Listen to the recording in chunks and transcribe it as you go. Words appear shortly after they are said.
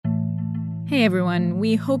Hey everyone,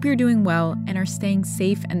 we hope you're doing well and are staying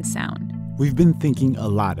safe and sound. We've been thinking a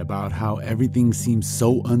lot about how everything seems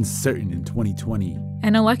so uncertain in 2020.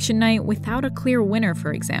 An election night without a clear winner,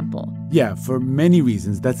 for example. Yeah, for many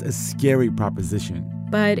reasons, that's a scary proposition.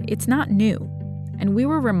 But it's not new. And we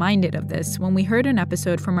were reminded of this when we heard an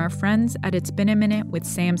episode from our friends at It's Been a Minute with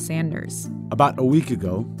Sam Sanders. About a week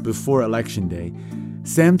ago, before Election Day,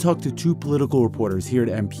 Sam talked to two political reporters here at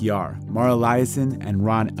NPR, Mara Liasson and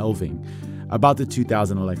Ron Elving, about the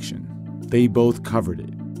 2000 election. They both covered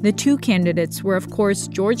it. The two candidates were, of course,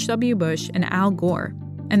 George W. Bush and Al Gore,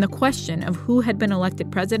 and the question of who had been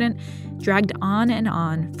elected president dragged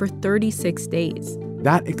on for 36 days.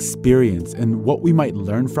 That experience and what we might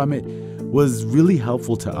learn from it was really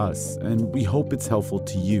helpful to us, and we hope it's helpful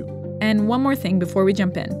to you. And one more thing before we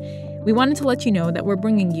jump in. We wanted to let you know that we're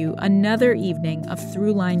bringing you another evening of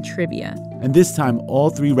Throughline Trivia. And this time, all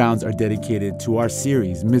three rounds are dedicated to our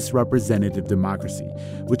series, Misrepresentative Democracy,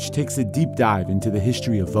 which takes a deep dive into the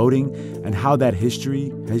history of voting and how that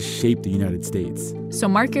history has shaped the United States. So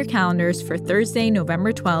mark your calendars for Thursday,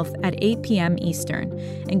 November 12th at 8 p.m. Eastern,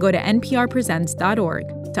 and go to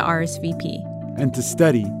nprpresents.org to RSVP. And to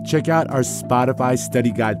study, check out our Spotify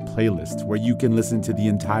Study Guide playlist, where you can listen to the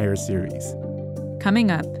entire series. Coming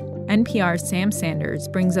up, NPR's Sam Sanders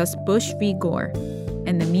brings us Bush v. Gore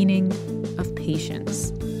and the meaning of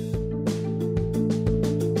patience.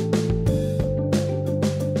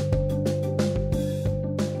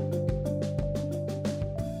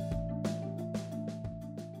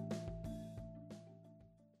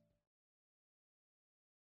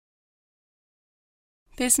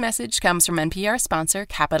 This message comes from NPR sponsor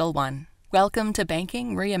Capital One. Welcome to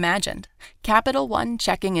Banking Reimagined. Capital One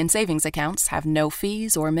checking and savings accounts have no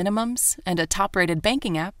fees or minimums and a top-rated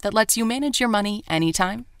banking app that lets you manage your money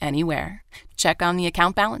anytime, anywhere. Check on the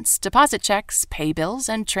account balance, deposit checks, pay bills,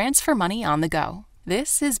 and transfer money on the go.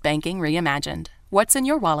 This is Banking Reimagined. What's in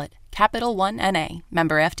your wallet? Capital One N.A.,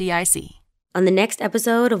 member FDIC. On the next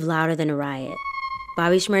episode of Louder Than a Riot,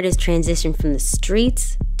 Bobby Shmurda's transition from the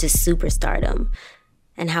streets to superstardom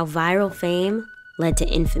and how viral fame led to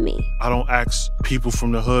infamy. I don't ask people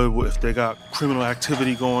from the hood if they got criminal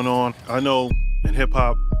activity going on. I know in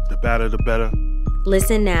hip-hop, the badder the better.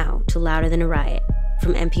 Listen now to Louder Than a Riot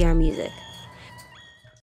from NPR Music.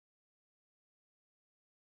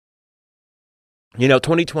 You know,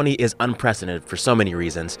 2020 is unprecedented for so many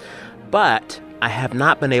reasons, but I have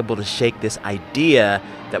not been able to shake this idea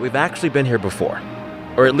that we've actually been here before,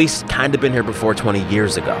 or at least kind of been here before 20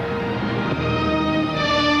 years ago.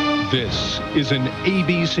 This is an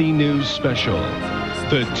ABC News special,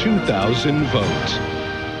 The 2000 Vote.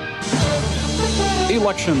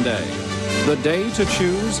 Election Day, the day to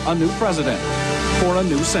choose a new president for a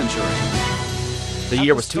new century. The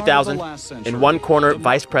year was 2000. In one corner,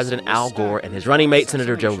 Vice President Al Gore and his running mate,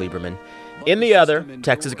 Senator Joe Lieberman. In the other,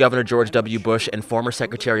 Texas Governor George W. Bush and former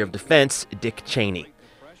Secretary of Defense Dick Cheney.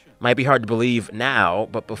 Might be hard to believe now,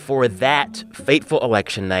 but before that fateful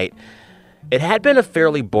election night, it had been a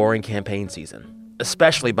fairly boring campaign season,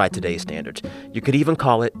 especially by today's standards. You could even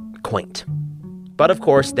call it quaint. But of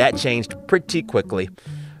course, that changed pretty quickly.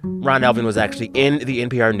 Ron Elving was actually in the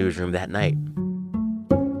NPR newsroom that night.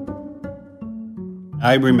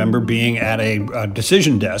 I remember being at a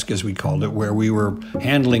decision desk, as we called it, where we were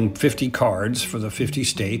handling 50 cards for the 50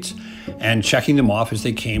 states and checking them off as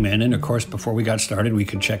they came in. And of course, before we got started, we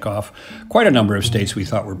could check off quite a number of states we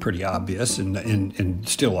thought were pretty obvious and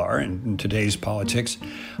still are in today's politics.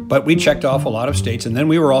 But we checked off a lot of states. And then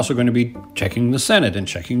we were also going to be checking the Senate and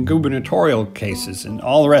checking gubernatorial cases and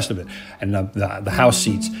all the rest of it, and the House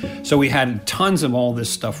seats. So we had tons of all this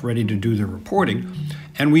stuff ready to do the reporting.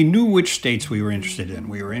 And we knew which states we were interested in.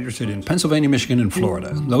 We were interested in Pennsylvania, Michigan, and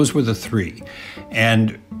Florida. Those were the three.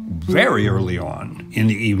 And very early on in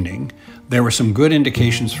the evening, there were some good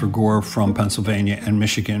indications for Gore from Pennsylvania and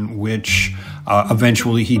Michigan, which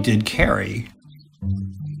eventually he did carry.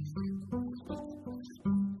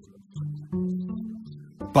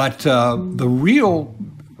 But the real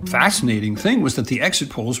fascinating thing was that the exit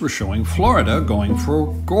polls were showing Florida going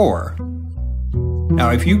for Gore.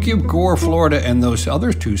 Now, if you give Gore Florida and those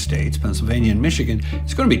other two states, Pennsylvania and Michigan,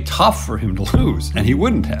 it's going to be tough for him to lose, and he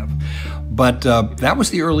wouldn't have. But that was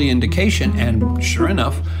the early indication, and sure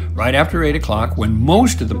enough, right after 8 o'clock, when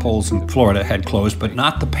most of the polls in Florida had closed, but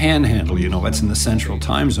not the Panhandle, that's in the Central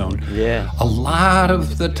Time Zone, a lot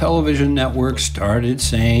of the television networks started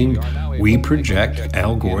saying, we project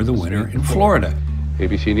Al Gore the winner in Florida.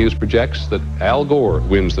 ABC News projects that Al Gore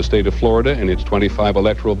wins the state of Florida in its 25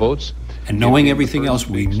 electoral votes. And knowing everything else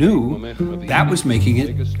we knew, that was making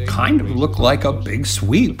it kind of look like a big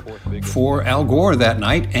sweep for Al Gore that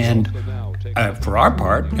night. And For our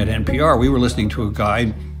part, at NPR, we were listening to a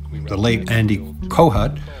guy, the late Andy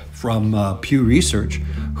Kohut from Pew Research,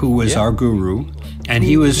 who was our guru, and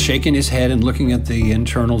he was shaking his head and looking at the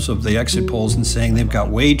internals of the exit polls and saying they've got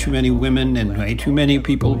way too many women and way too many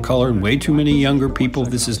people of color and way too many younger people.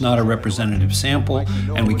 This is not a representative sample,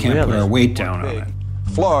 and we can't put our weight down on it.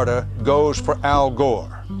 Florida goes for Al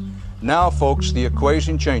Gore. Now, folks, the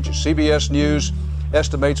equation changes. CBS News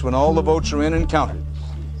estimates when all the votes are in and counted,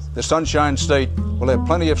 the Sunshine State will have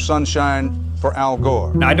plenty of sunshine for Al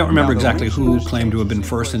Gore. Now, I don't remember exactly who claimed to have been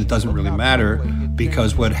first, and it doesn't really matter,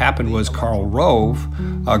 because what happened was Karl Rove,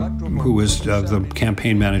 who was the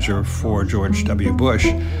campaign manager for George W. Bush,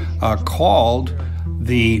 called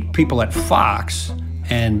the people at Fox,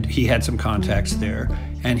 and he had some contacts there,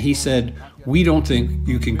 and he said, "We don't think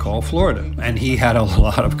you can call Florida." And he had a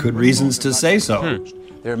lot of good reasons to say so.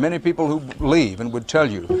 There are many people who believe and would tell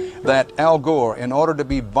you that Al Gore, in order to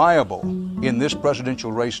be viable in this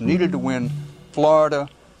presidential race, needed to win Florida,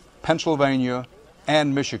 Pennsylvania,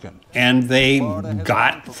 and Michigan. And they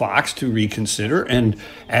got Fox to reconsider, and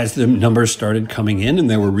as the numbers started coming in and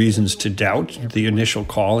there were reasons to doubt the initial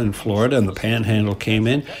call in Florida and the panhandle came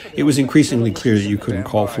in, it was increasingly clear that you couldn't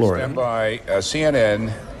call Florida.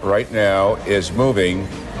 CNN right now is moving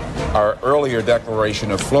our earlier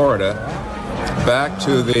declaration of Florida back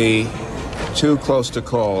to the too close to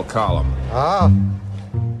call column.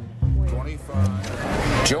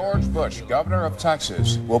 25. George Bush, governor of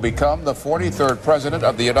Texas, will become the 43rd president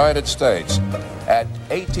of the United States at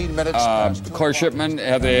 18 minutes past. Claire Shipman,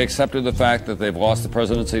 have they accepted the fact that they've lost the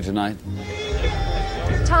presidency tonight?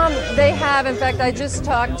 Tom, they have. In fact, I just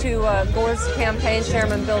talked to Gore's campaign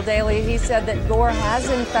chairman, Bill Daley. He said that Gore has,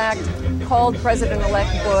 in fact, called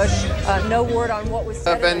President-elect Bush. No word on what was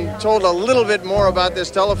said. I've been told a little bit more about this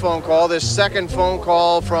telephone call, this second phone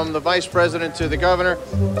call from the vice president to the governor.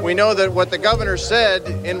 We know that what the governor said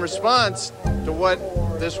in response to what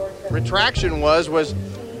this retraction was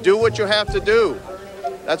do what you have to do.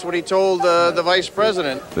 That's what he told the vice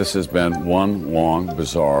president. This has been one long,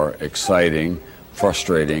 bizarre, exciting,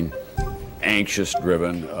 frustrating,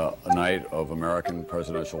 anxious-driven night of American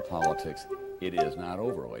presidential politics. It is not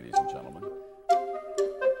over, ladies and gentlemen.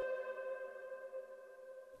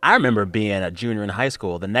 I remember being a junior in high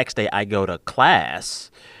school. The next day I go to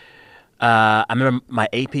class. I remember my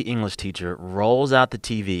AP English teacher rolls out the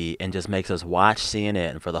TV and just makes us watch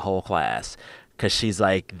CNN for the whole class because she's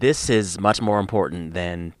like, this is much more important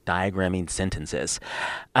than diagramming sentences.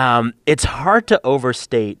 It's hard to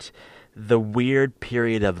overstate the weird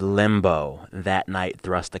period of limbo that night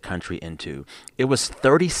thrust the country into. It was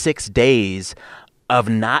 36 days of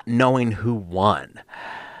not knowing who won.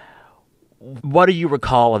 What do you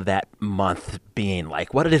recall of that month being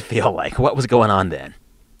like? What did it feel like? What was going on then?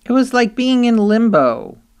 It was like being in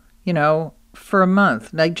limbo, for a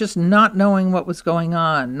month, like just not knowing what was going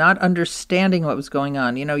on, not understanding what was going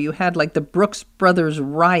on. You had like the Brooks Brothers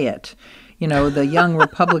riot, the young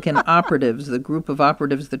Republican operatives, the group of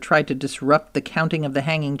operatives that tried to disrupt the counting of the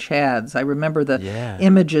hanging chads. I remember the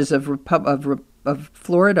images of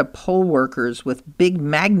Florida poll workers with big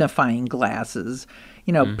magnifying glasses,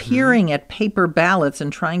 peering at paper ballots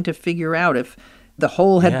and trying to figure out if the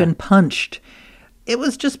hole had been punched. It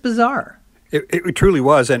was just bizarre. It truly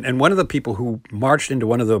was. And one of the people who marched into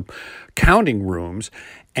one of the counting rooms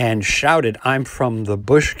and shouted, "I'm from the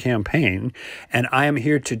Bush campaign, and I am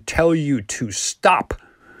here to tell you to stop."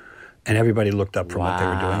 And everybody looked up from what they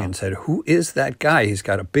were doing and said, "Who is that guy? He's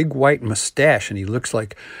got a big white mustache, and he looks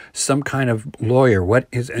like some kind of lawyer. What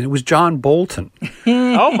is?" And it was John Bolton.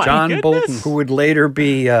 Oh, my John goodness. Bolton, who would later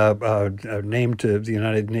be named to the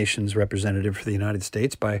United Nations representative for the United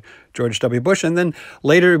States by George W. Bush, and then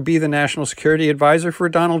later be the national security advisor for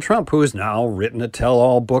Donald Trump, who has now written a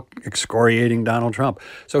tell-all book excoriating Donald Trump.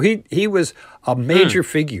 So he was a major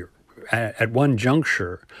figure at one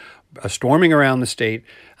juncture, storming around the state,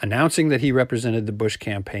 announcing that he represented the Bush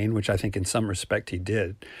campaign, which I think in some respect he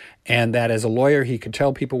did, and that as a lawyer he could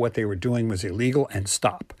tell people what they were doing was illegal and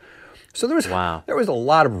stop. So there was a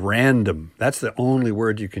lot of random, that's the only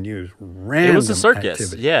word you can use, random It was a circus,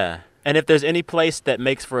 activity. yeah. And if there's any place that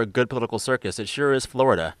makes for a good political circus, it sure is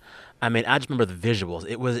Florida. I mean, I just remember the visuals.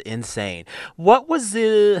 It was insane. What was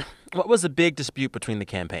the big dispute between the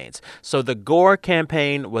campaigns? So the Gore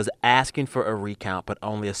campaign was asking for a recount, but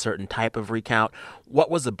only a certain type of recount. What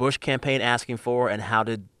was the Bush campaign asking for, and how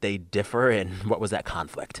did they differ, and what was that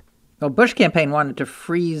conflict? Well, Bush campaign wanted to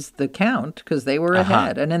freeze the count because they were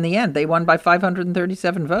ahead. And in the end, they won by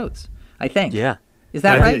 537 votes, I think. Yeah. Is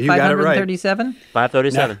that right? You got it right. 537?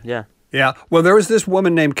 537, yeah. Yeah. Well, there was this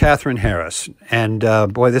woman named Katherine Harris, and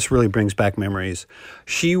boy, this really brings back memories.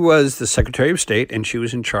 She was the Secretary of State, and she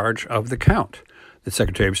was in charge of the count, the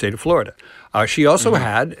Secretary of State of Florida. She also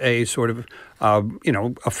had a sort of,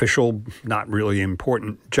 official, not really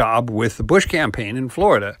important job with the Bush campaign in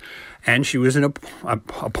Florida. And she was an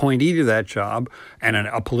appointee to that job and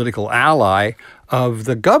a political ally of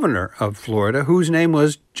the governor of Florida, whose name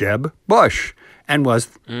was Jeb Bush and was,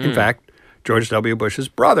 in fact, George W. Bush's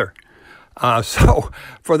brother. So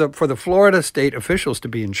for the Florida state officials to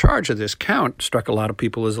be in charge of this count struck a lot of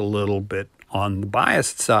people as a little bit on the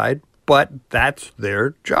biased side, but that's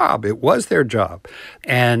their job. It was their job.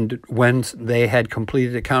 And when they had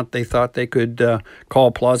completed a count they thought they could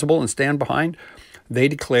call plausible and stand behind, they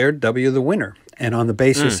declared W the winner. And on the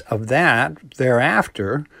basis of that,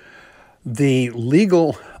 thereafter, the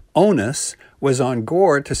legal onus was on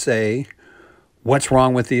Gore to say, what's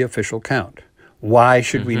wrong with the official count? Why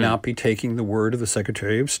should we not be taking the word of the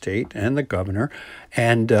Secretary of State and the governor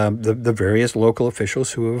and the various local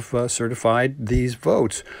officials who have certified these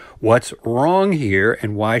votes? What's wrong here,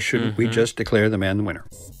 and why shouldn't we just declare the man the winner?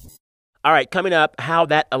 All right, coming up, how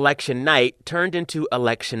that election night turned into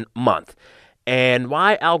election month and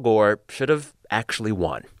why Al Gore should have actually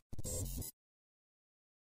won.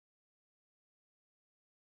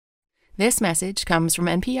 This message comes from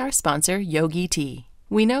NPR sponsor Yogi Tea.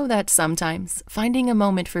 We know that sometimes finding a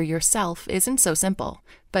moment for yourself isn't so simple,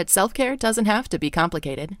 but self-care doesn't have to be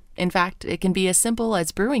complicated. In fact, it can be as simple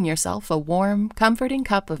as brewing yourself a warm, comforting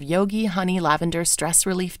cup of Yogi Honey Lavender Stress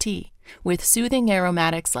Relief Tea. With soothing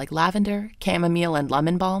aromatics like lavender, chamomile, and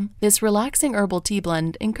lemon balm, this relaxing herbal tea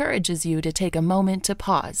blend encourages you to take a moment to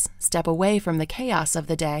pause, step away from the chaos of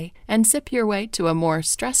the day, and sip your way to a more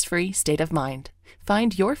stress-free state of mind.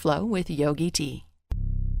 Find your flow with Yogi Tea.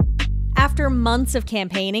 After months of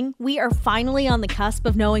campaigning, we are finally on the cusp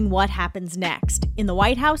of knowing what happens next in the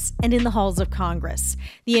White House and in the halls of Congress.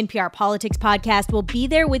 The NPR Politics Podcast will be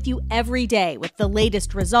there with you every day with the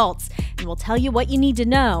latest results, and we'll tell you what you need to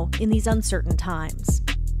know in these uncertain times.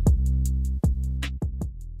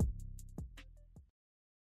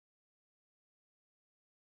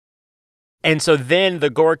 And so then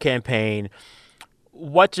the Gore campaign,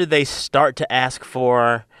 what do they start to ask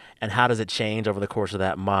for, and how does it change over the course of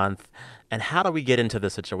that month? And how do we get into the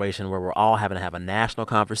situation where we're all having to have a national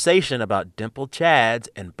conversation about dimpled chads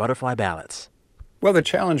and butterfly ballots? Well, the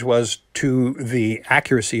challenge was to the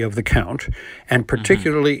accuracy of the count, and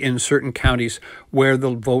particularly in certain counties where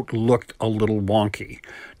the vote looked a little wonky.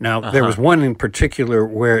 Now, there was one in particular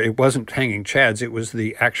where it wasn't hanging chads, it was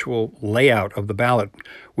the actual layout of the ballot,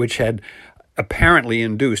 which had apparently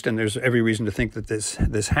induced, and there's every reason to think that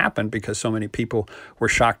this happened because so many people were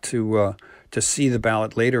shocked to see the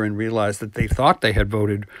ballot later and realize that they thought they had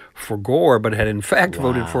voted for Gore, but had in fact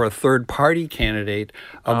voted for a third-party candidate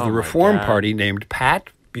of the Reform Party named Pat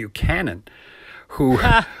Buchanan, who,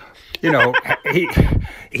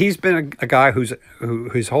 he's been a guy who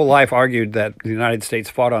his whole life argued that the United States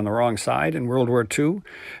fought on the wrong side in World War II,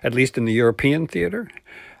 at least in the European theater.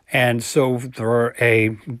 And so for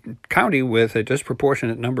a county with a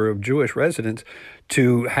disproportionate number of Jewish residents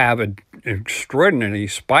to have an extraordinary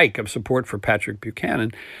spike of support for Patrick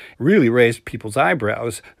Buchanan really raised people's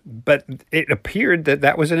eyebrows. But it appeared that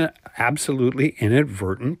that was an absolutely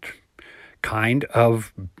inadvertent kind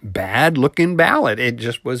of bad-looking ballot.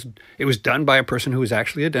 It was done by a person who was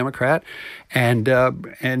actually a Democrat, and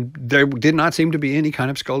there did not seem to be any kind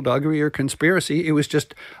of skullduggery or conspiracy. It was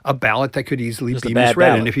just a ballot that could easily be misread.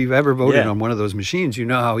 Ballot. And if you've ever voted on one of those machines, you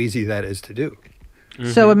know how easy that is to do.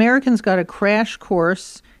 So Americans got a crash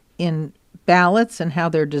course in ballots and how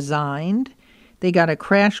they're designed. They got a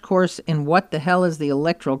crash course in what the hell is the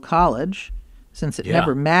Electoral College, since it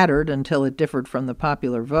never mattered until it differed from the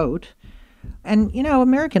popular vote. And,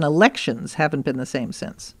 American elections haven't been the same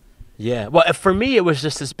since. Yeah. Well, for me, it was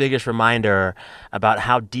just this biggest reminder about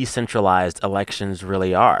how decentralized elections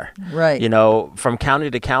really are. Right. From county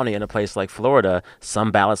to county in a place like Florida,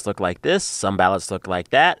 some ballots look like this, some ballots look like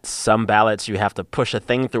that. Some ballots you have to push a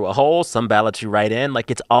thing through a hole, some ballots you write in. Like,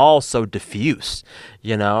 it's all so diffuse,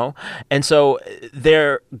 And so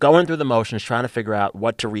they're going through the motions, trying to figure out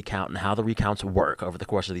what to recount and how the recounts work over the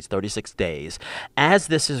course of these 36 days. As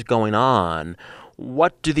this is going on,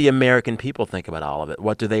 what do the American people think about all of it?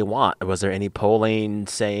 What do they want? Was there any polling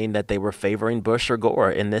saying that they were favoring Bush or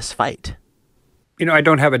Gore in this fight? I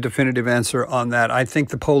don't have a definitive answer on that. I think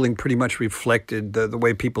the polling pretty much reflected the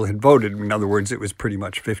way people had voted. In other words, it was pretty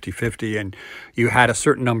much 50-50, and you had a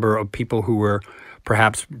certain number of people who were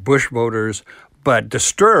perhaps Bush voters, but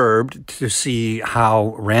disturbed to see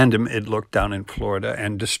how random it looked down in Florida,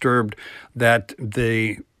 and disturbed that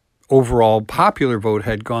the overall popular vote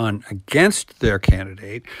had gone against their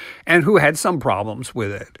candidate and who had some problems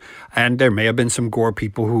with it. And there may have been some Gore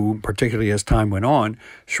people who, particularly as time went on,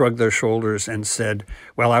 shrugged their shoulders and said,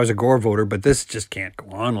 well, I was a Gore voter, but this just can't go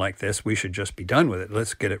on like this. We should just be done with it.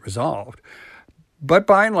 Let's get it resolved. But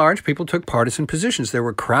by and large, people took partisan positions. There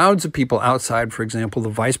were crowds of people outside, for example, the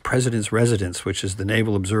vice president's residence, which is the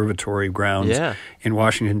Naval Observatory grounds in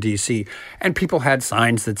Washington, D.C. And people had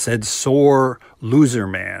signs that said, "Sore Loser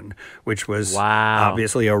Man," which was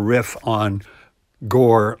obviously a riff on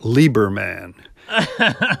Gore Lieberman.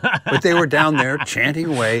 But they were down there chanting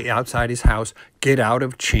away outside his house, "Get out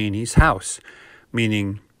of Cheney's house,"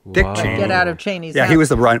 meaning Dick Cheney. Get out of Cheney's house. Yeah, he was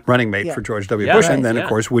the running mate for George W. Bush, and then, of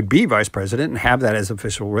course, would be vice president and have that as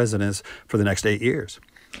official residence for the next 8 years.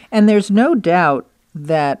 And there's no doubt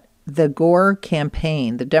that the Gore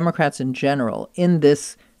campaign, the Democrats in general, in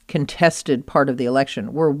this contested part of the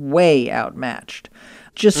election, were way outmatched.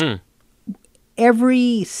 Just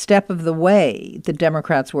every step of the way, the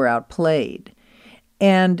Democrats were outplayed.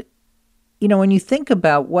 And you know, when you think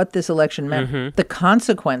about what this election meant, the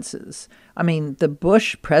consequences, I mean, the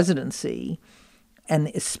Bush presidency, and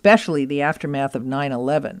especially the aftermath of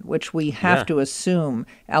 9/11, which we have to assume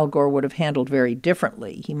Al Gore would have handled very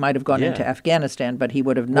differently. He might have gone into Afghanistan, but he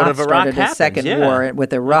would have not started a second war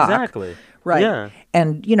with Iraq. Exactly. Right. Yeah.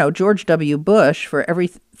 And, you know, George W. Bush, for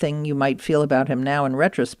everything you might feel about him now in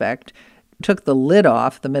retrospect, took the lid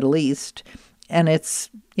off the Middle East, and it's,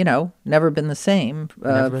 you know, never been the same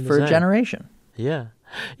for a generation. Yeah.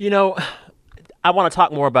 You know, I want to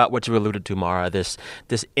talk more about what you alluded to, Mara, this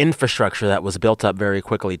infrastructure that was built up very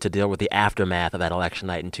quickly to deal with the aftermath of that election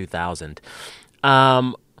night in 2000.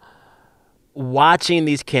 Watching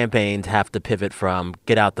these campaigns have to pivot from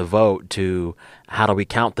get out the vote to how do we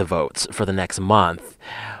count the votes for the next month.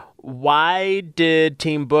 Why did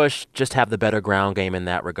Team Bush just have the better ground game in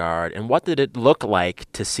that regard? And what did it look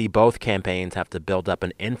like to see both campaigns have to build up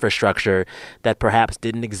an infrastructure that perhaps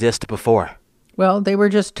didn't exist before? Well, they were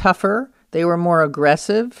just tougher. They were more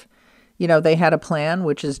aggressive. You know, they had a plan,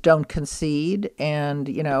 which is don't concede and,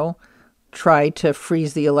 you know, try to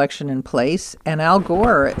freeze the election in place. And Al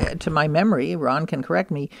Gore, to my memory, Ron can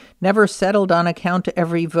correct me, never settled on a count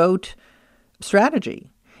every vote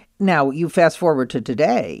strategy. Now, you fast forward to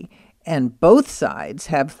today, and both sides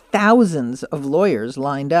have thousands of lawyers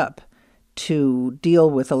lined up to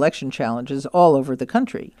deal with election challenges all over the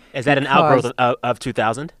country. Is that an outgrowth of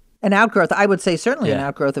 2000? An outgrowth, I would say certainly an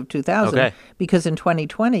outgrowth of 2000, because in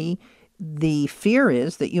 2020, the fear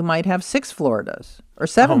is that you might have 6 Floridas or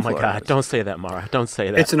 7 Floridas. Oh, my God. Don't say that, Mara. Don't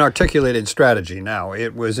say that. It's an articulated strategy now.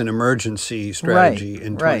 It was an emergency strategy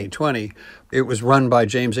in 2020. Right. It was run by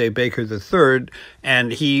James A. Baker III,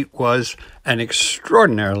 and he was an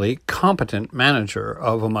extraordinarily competent manager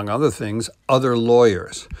of, among other things, other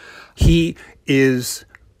lawyers. He is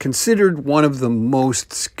considered one of the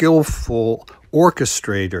most skillful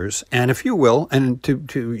orchestrators, and if you will, and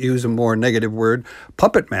to use a more negative word,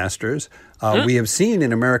 puppet masters, we have seen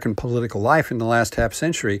in American political life in the last half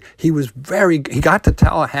century. He got to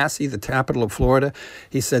Tallahassee, the capital of Florida.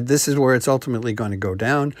 He said, this is where it's ultimately going to go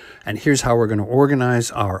down, and here's how we're going to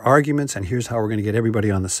organize our arguments, and here's how we're going to get everybody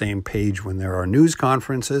on the same page when there are news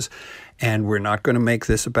conferences, and we're not going to make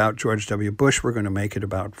this about George W. Bush. We're going to make it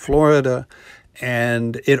about Florida,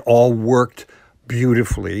 and it all worked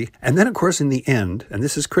beautifully. And then, of course, in the end, and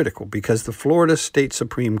this is critical, because the Florida State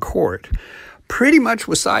Supreme Court pretty much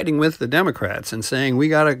was siding with the Democrats and saying, we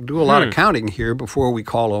got to do a lot of counting here before we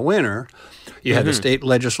call a winner. You had the state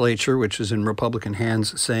legislature, which is in Republican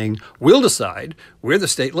hands, saying, we'll decide. We're the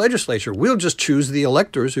state legislature. We'll just choose the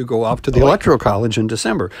electors who go off to the Electoral College in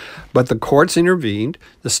December. But the courts intervened.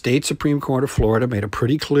 The state Supreme Court of Florida made a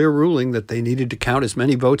pretty clear ruling that they needed to count as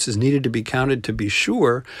many votes as needed to be counted to be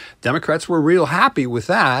sure. Democrats were real happy with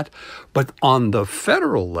that. But on the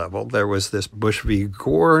federal level, there was this Bush v.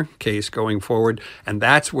 Gore case going forward, and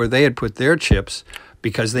that's where they had put their chips,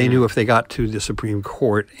 because they knew if they got to the Supreme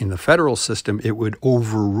Court in the federal system, it would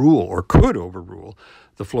overrule or could overrule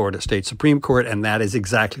the Florida State Supreme Court, and that is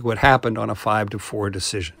exactly what happened on a 5-4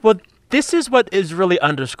 decision. Well, this is what is really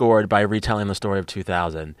underscored by retelling the story of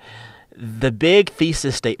 2000. The big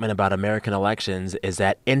thesis statement about American elections is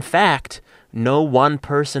that, in fact, no one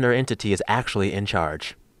person or entity is actually in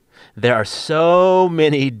charge. There are so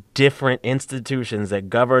many different institutions that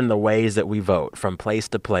govern the ways that we vote from place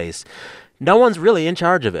to place. No one's really in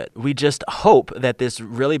charge of it. We just hope that this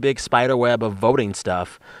really big spider web of voting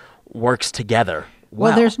stuff works together.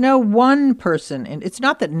 Well, there's no one person, and it's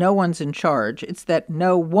not that no one's in charge, it's that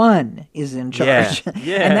no one is in charge.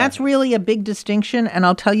 Yeah. And that's really a big distinction, and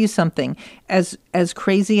I'll tell you something. As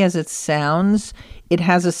crazy as it sounds, it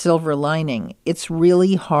has a silver lining. It's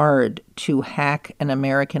really hard to hack an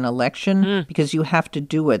American election because you have to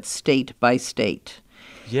do it state by state.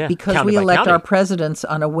 Yeah, because we elect our presidents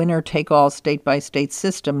on a winner-take-all state-by-state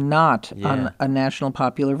system, not on a national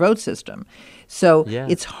popular vote system. So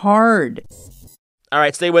it's hard. All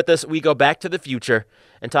right, stay with us. We go back to the future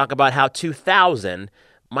and talk about how 2000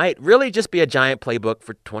 might really just be a giant playbook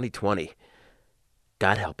for 2020.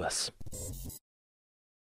 God help us.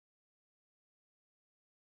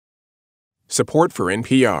 Support for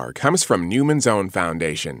NPR comes from Newman's Own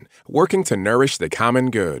Foundation, working to nourish the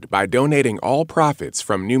common good by donating all profits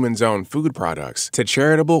from Newman's Own food products to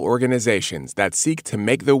charitable organizations that seek to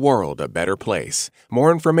make the world a better place.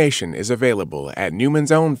 More information is available at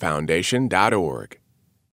newmansownfoundation.org.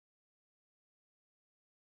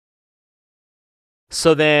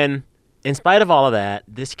 So then, in spite of all of that,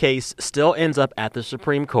 this case still ends up at the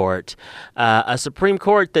Supreme Court, a Supreme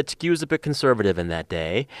Court that skews a bit conservative in that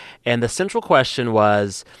day. And the central question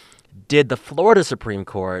was, did the Florida Supreme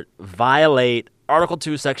Court violate Article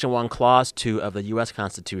 2, Section 1, Clause 2 of the U.S.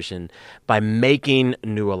 Constitution by making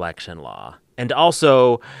new election law? And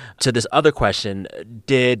also, to this other question,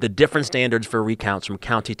 did the different standards for recounts from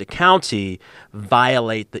county to county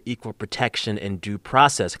violate the equal protection and due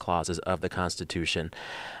process clauses of the Constitution?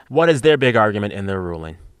 What is their big argument in their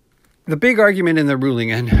ruling? The big argument in the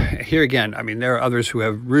ruling, and here again, I mean, there are others who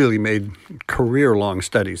have really made career-long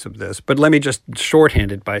studies of this, but let me just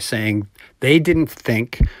shorthand it by saying they didn't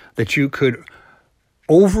think that you could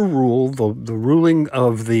overrule the ruling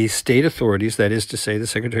of the state authorities, that is to say the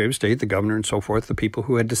Secretary of State, the governor, and so forth, the people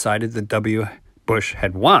who had decided that W. Bush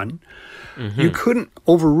had won. You couldn't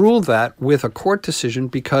overrule that with a court decision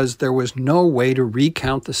because there was no way to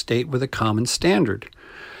recount the state with a common standard.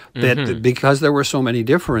 That because there were so many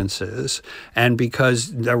differences and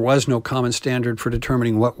because there was no common standard for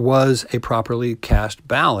determining what was a properly cast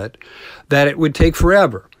ballot, that it would take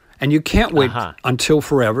forever. And you can't wait until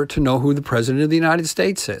forever to know who the president of the United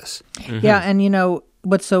States is. Yeah, and you know,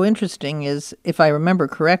 what's so interesting is, if I remember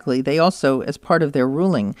correctly, they also, as part of their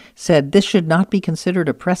ruling, said this should not be considered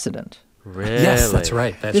a precedent. Really? Yes, that's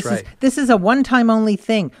right. This is a one-time only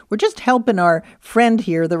thing. We're just helping our friend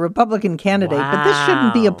here, the Republican candidate, but this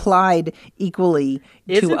shouldn't be applied equally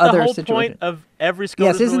to other situations. Isn't the whole point of every school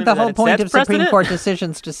Yes, isn't the whole point of Supreme Court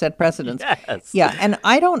decisions to set precedents? Yes. Yeah, and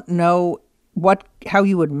I don't know how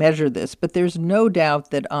you would measure this, but there's no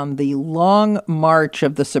doubt that on the long march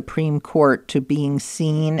of the Supreme Court to being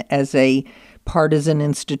seen as a partisan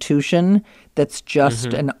institution that's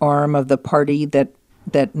just an arm of the party that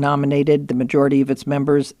nominated the majority of its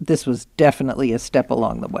members, this was definitely a step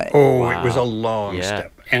along the way. Oh, it was a long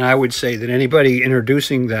step. And I would say that anybody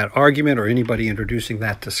introducing that argument or anybody introducing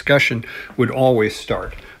that discussion would always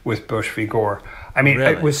start with Bush v. Gore. I mean,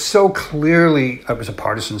 it was so clearly, it was a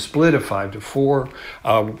partisan split of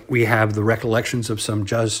 5-4. We have the recollections of some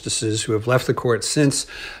justices who have left the court since,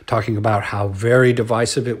 talking about how very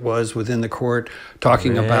divisive it was within the court,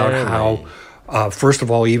 talking about how, first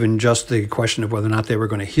of all, even just the question of whether or not they were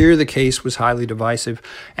going to hear the case was highly divisive,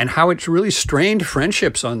 and how it's really strained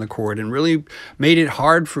friendships on the court and really made it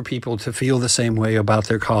hard for people to feel the same way about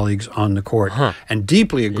their colleagues on the court, and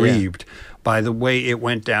deeply aggrieved by the way it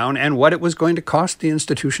went down and what it was going to cost the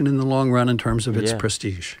institution in the long run in terms of its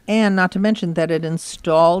prestige. And not to mention that it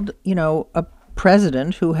installed, a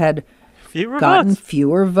president who had gotten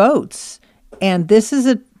fewer votes. And this is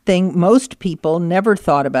a thing most people never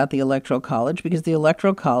thought about the Electoral College, because the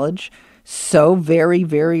Electoral College so very,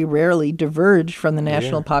 very rarely diverged from the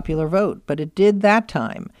national popular vote. But it did that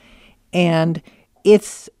time. And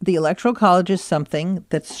the Electoral College is something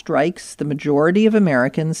that strikes the majority of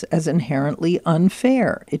Americans as inherently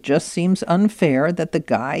unfair. It just seems unfair that the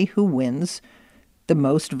guy who wins the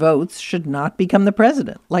most votes should not become the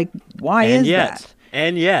president. Like, why is that?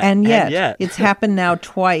 And yet. It's happened now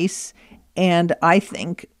twice. And I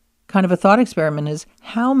think kind of a thought experiment is,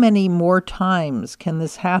 how many more times can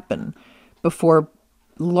this happen before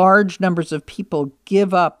large numbers of people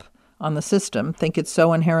give up on the system, think it's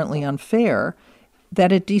so inherently unfair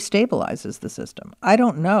that it destabilizes the system? I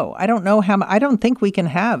don't know. I don't think we can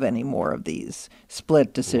have any more of these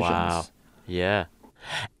split decisions. Wow. Yeah.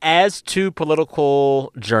 As two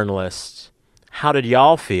political journalists, how did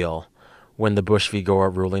y'all feel when the Bush v. Gore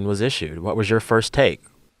ruling was issued? What was your first take?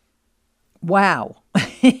 Wow.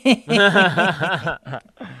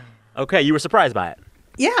 Okay, you were surprised by it.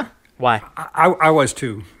 Yeah. Why? I was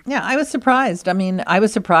too. Yeah, I was surprised. I mean, I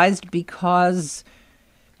was surprised because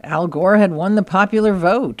Al Gore had won the popular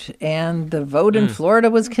vote, and the vote in Florida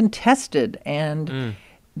was contested, and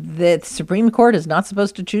the Supreme Court is not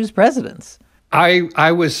supposed to choose presidents.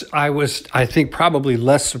 I was, I think, probably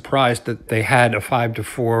less surprised that they had a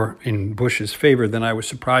 5-4 in Bush's favor than I was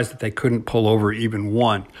surprised that they couldn't pull over even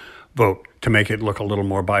one vote to make it look a little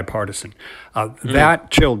more bipartisan. That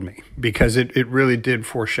chilled me because it really did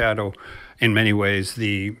foreshadow, in many ways,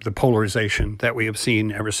 the polarization that we have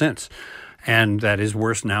seen ever since. And that is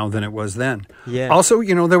worse now than it was then. Yeah. Also,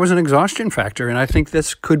 there was an exhaustion factor, and I think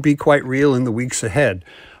this could be quite real in the weeks ahead.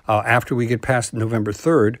 After we get past November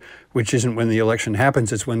 3rd, which isn't when the election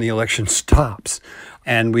happens, it's when the election stops.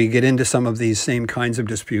 And we get into some of these same kinds of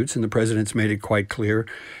disputes, and the president's made it quite clear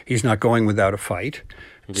he's not going without a fight.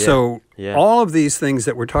 Yeah. So all of these things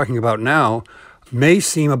that we're talking about now may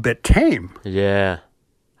seem a bit tame. Yeah.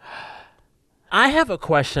 I have a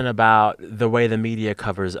question about the way the media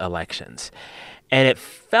covers elections. And it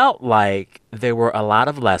felt like there were a lot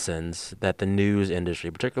of lessons that the news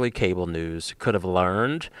industry, particularly cable news, could have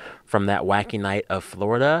learned from that wacky night of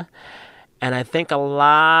Florida. And I think a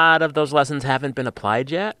lot of those lessons haven't been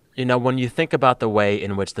applied yet. When you think about the way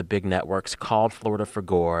in which the big networks called Florida for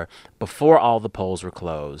Gore before all the polls were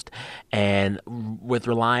closed, and with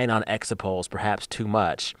relying on exit polls perhaps too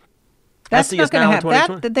much. That's not going to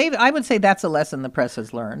happen. I would say that's a lesson the press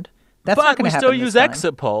has learned. That's not going to happen. But we still use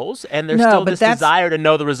exit polls, and there's still this desire to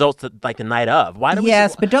know the results like the night of. Why do we?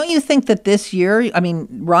 Yes, but don't you think that this year,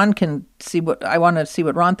 Ron can see I want to see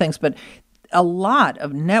what Ron thinks, but a lot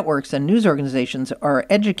of networks and news organizations are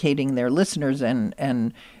educating their listeners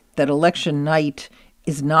and that election night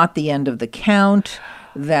is not the end of the count,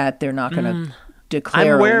 that they're not going to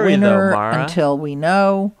declare a winner until we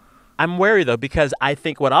know. I'm wary, though, because I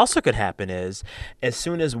think what also could happen is as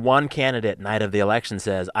soon as one candidate night of the election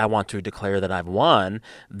says, I want to declare that I've won,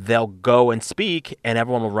 they'll go and speak and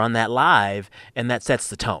everyone will run that live, and that sets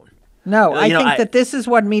the tone. No, I think that this is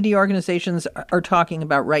what media organizations are talking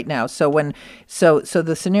about right now. So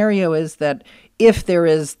the scenario is that if there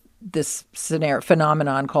is this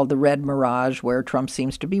phenomenon called the red mirage, where Trump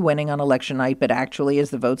seems to be winning on election night, but actually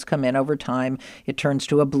as the votes come in over time, it turns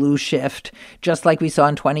to a blue shift, just like we saw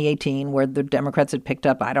in 2018, where the Democrats had picked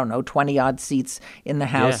up, 20-odd seats in the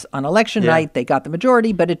House on election night. They got the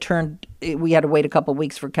majority, but we had to wait a couple of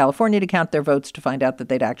weeks for California to count their votes to find out that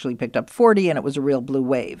they'd actually picked up 40, and it was a real blue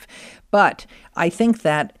wave. But I think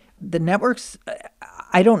that the networks,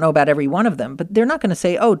 I don't know about every one of them, but they're not going to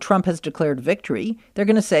say, Trump has declared victory. They're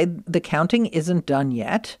going to say the counting isn't done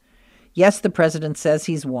yet. Yes, the president says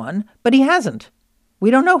he's won, but he hasn't.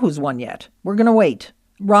 We don't know who's won yet. We're going to wait.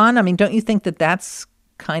 Ron, don't you think that that's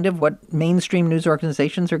kind of what mainstream news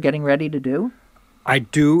organizations are getting ready to do? I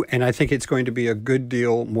do, and I think it's going to be a good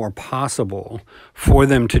deal more possible for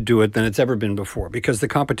them to do it than it's ever been before, because the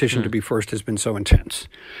competition to be first has been so intense.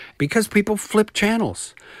 Because people flip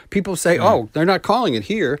channels. People say, they're not calling it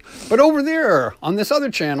here, but over there on this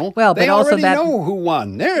other channel, they already know who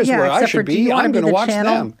won. There's where I should be. I'm going to watch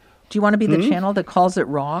them. Do you want to be the channel that calls it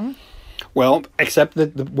wrong? Well, except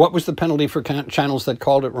that what was the penalty for channels that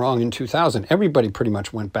called it wrong in 2000? Everybody pretty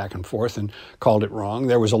much went back and forth and called it wrong.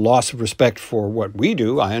 There was a loss of respect for what we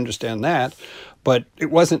do. I understand that. But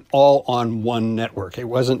it wasn't all on one network. It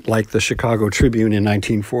wasn't like the Chicago Tribune in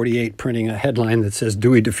 1948 printing a headline that says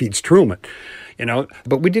Dewey defeats Truman.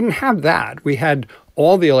 But we didn't have that. We had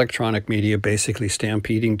all the electronic media basically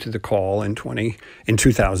stampeding to the call in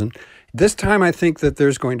 2000. This time, I think that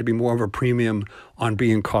there's going to be more of a premium on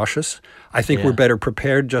being cautious. I think we're better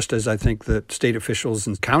prepared, just as I think that state officials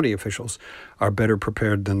and county officials are better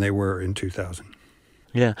prepared than they were in 2000.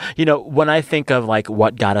 Yeah. When I think of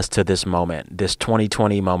what got us to this moment, this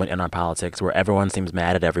 2020 moment in our politics where everyone seems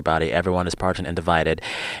mad at everybody, everyone is partisan and divided,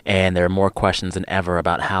 and there are more questions than ever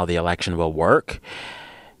about how the election will work,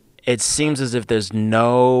 it seems as if there's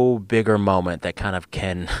no bigger moment that kind of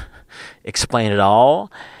can explain it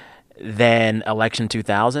all than election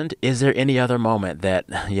 2000. Is there any other moment that,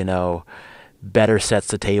 better sets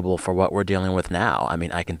the table for what we're dealing with now?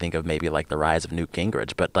 I can think of maybe the rise of Newt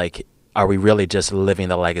Gingrich, but are we really just living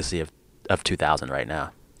the legacy of 2000 right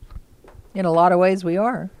now? In a lot of ways, we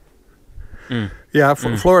are. Yeah,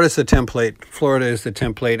 Florida's the template. Florida is the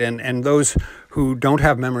template, and those who don't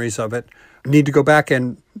have memories of it need to go back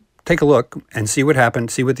and take a look and see what happened,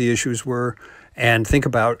 see what the issues were, and think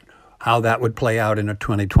about how that would play out in a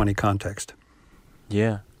 2020 context.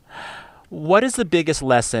 Yeah. What is the biggest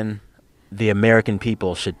lesson the American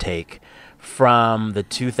people should take from the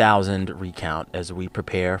 2000 recount as we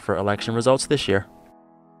prepare for election results this year?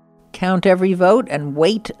 Count every vote and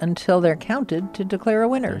wait until they're counted to declare a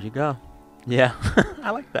winner. There you go. Yeah, I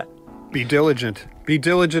like that. Be diligent. Be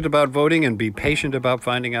diligent about voting and be patient about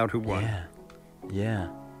finding out who won. Yeah.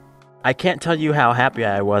 I can't tell you how happy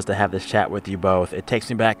I was to have this chat with you both. It takes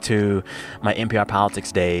me back to my NPR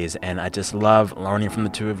Politics days, and I just love learning from the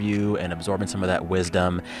two of you and absorbing some of that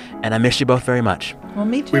wisdom. And I miss you both very much. Well,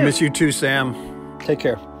 me too. We miss you too, Sam. Take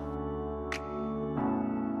care.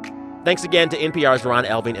 Thanks again to NPR's Ron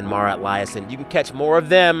Elving and Mara Liasson. You can catch more of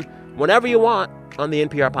them whenever you want on the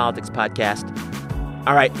NPR Politics Podcast.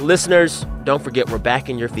 All right, listeners, don't forget we're back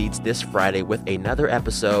in your feeds this Friday with another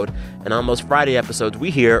episode. And on those Friday episodes, we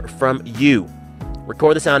hear from you.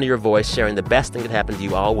 Record the sound of your voice sharing the best thing that happened to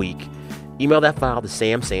you all week. Email that file to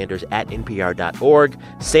samsanders@npr.org,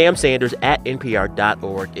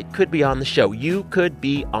 samsanders@npr.org. It could be on the show. You could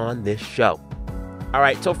be on this show. All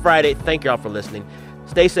right, till Friday, thank you all for listening.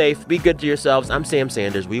 Stay safe. Be good to yourselves. I'm Sam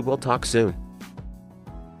Sanders. We will talk soon.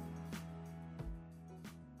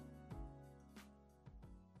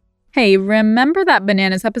 Hey, remember that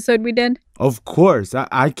bananas episode we did? Of course.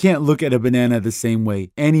 I can't look at a banana the same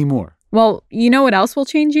way anymore. Well, you know what else will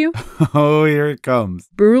change you? Oh, here it comes.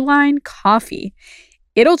 Brewline Coffee.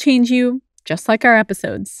 It'll change you just like our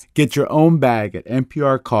episodes. Get your own bag at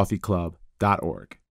nprcoffeeclub.org.